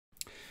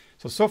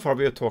So far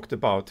we have talked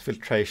about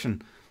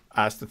filtration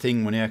as the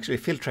thing when you actually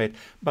filtrate,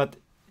 but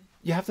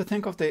you have to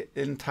think of the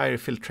entire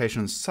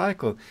filtration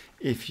cycle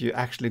if you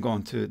actually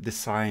going to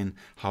design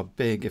how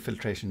big a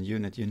filtration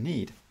unit you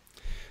need.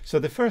 So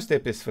the first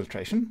step is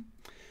filtration.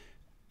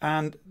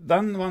 And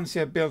then once you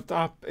have built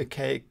up a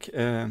cake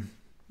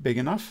big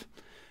enough,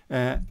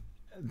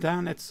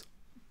 then it's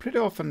pretty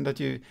often that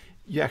you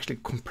actually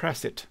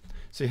compress it.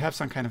 So you have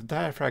some kind of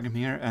diaphragm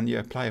here and you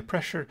apply a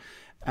pressure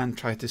and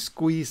try to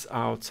squeeze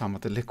out some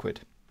of the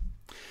liquid.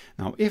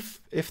 Now if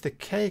the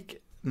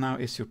cake now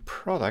is your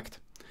product,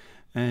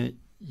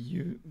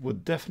 you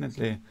would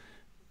definitely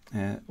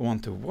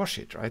want to wash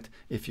it, right?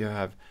 If you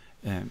have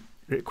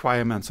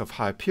requirements of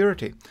high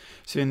purity.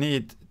 So you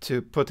need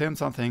to put in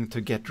something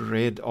to get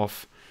rid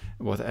of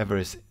whatever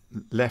is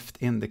left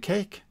in the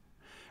cake.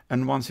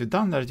 And once you've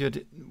done that,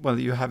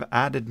 you have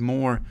added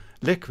more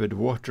liquid,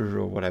 water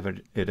or whatever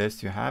it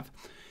is you have,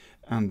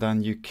 and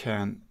then you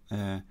can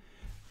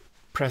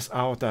press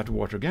out that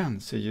water again.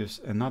 So use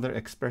another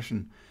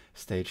expression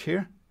stage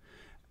here,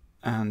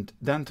 and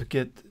then to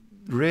get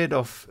rid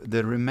of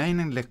the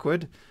remaining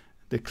liquid,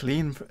 the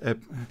clean,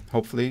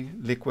 hopefully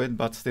liquid,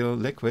 but still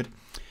liquid,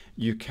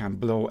 you can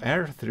blow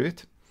air through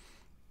it,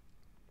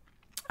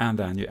 and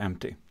then you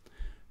empty.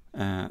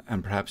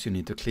 And perhaps you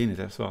need to clean it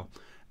as well.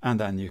 And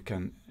then you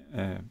can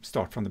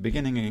start from the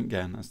beginning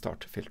again and start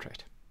to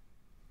filtrate.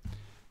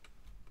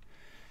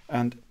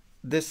 And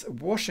this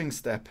washing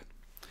step,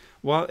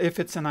 well, if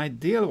it's an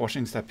ideal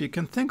washing step, you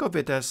can think of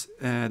it as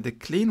the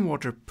clean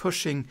water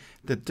pushing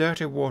the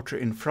dirty water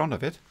in front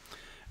of it.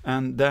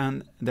 And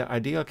then the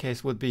ideal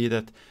case would be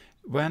that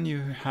when you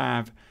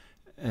have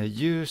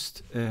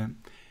used a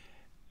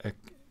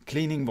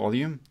cleaning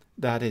volume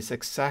that is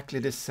exactly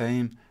the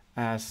same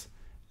as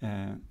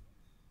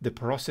the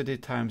porosity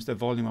times the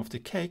volume of the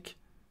cake,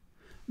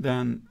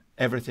 then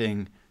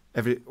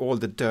all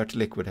the dirt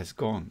liquid has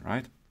gone,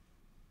 right?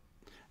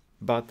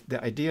 But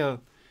the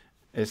ideal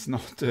is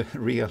not the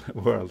real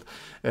world.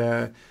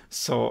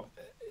 So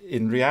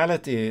in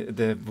reality,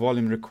 the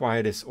volume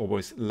required is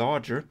always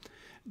larger.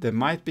 There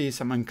might be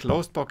some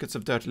enclosed pockets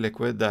of dirty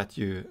liquid that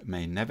you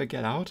may never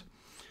get out.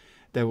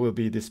 There will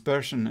be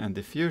dispersion and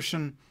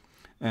diffusion,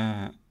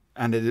 and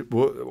it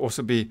will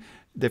also be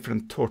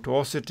different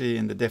tortuosity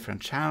in the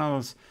different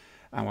channels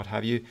and what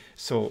have you.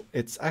 So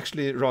it's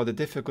actually rather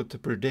difficult to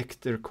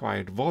predict the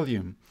required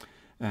volume.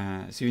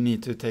 So you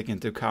need to take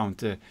into account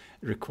the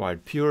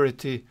required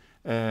purity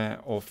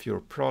of your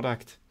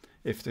product,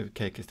 if the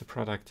cake is the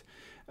product.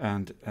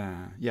 And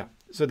yeah,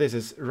 so this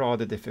is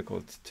rather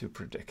difficult to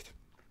predict.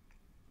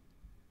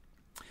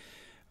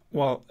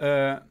 Well,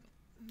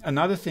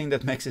 another thing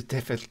that makes it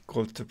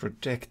difficult to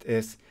predict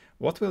is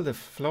what will the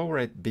flow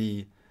rate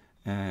be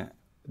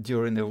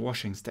during the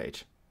washing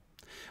stage?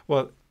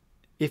 Well,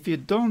 if you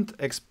don't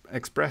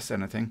express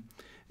anything,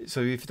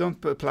 so if you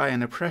don't apply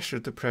any pressure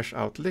to press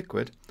out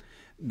liquid,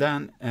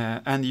 then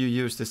and you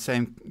use the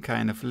same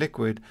kind of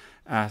liquid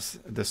as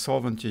the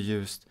solvent you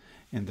used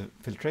in the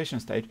filtration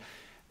stage,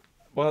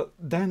 well,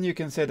 then you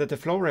can say that the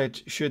flow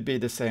rate should be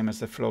the same as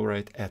the flow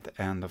rate at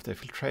the end of the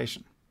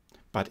filtration.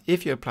 But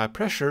if you apply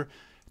pressure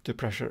to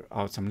pressure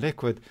out some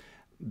liquid,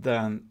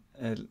 then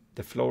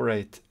the flow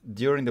rate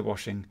during the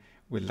washing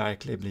will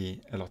likely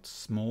be a lot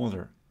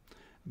smaller,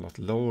 a lot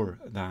lower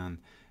than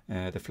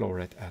the flow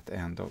rate at the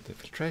end of the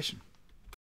filtration.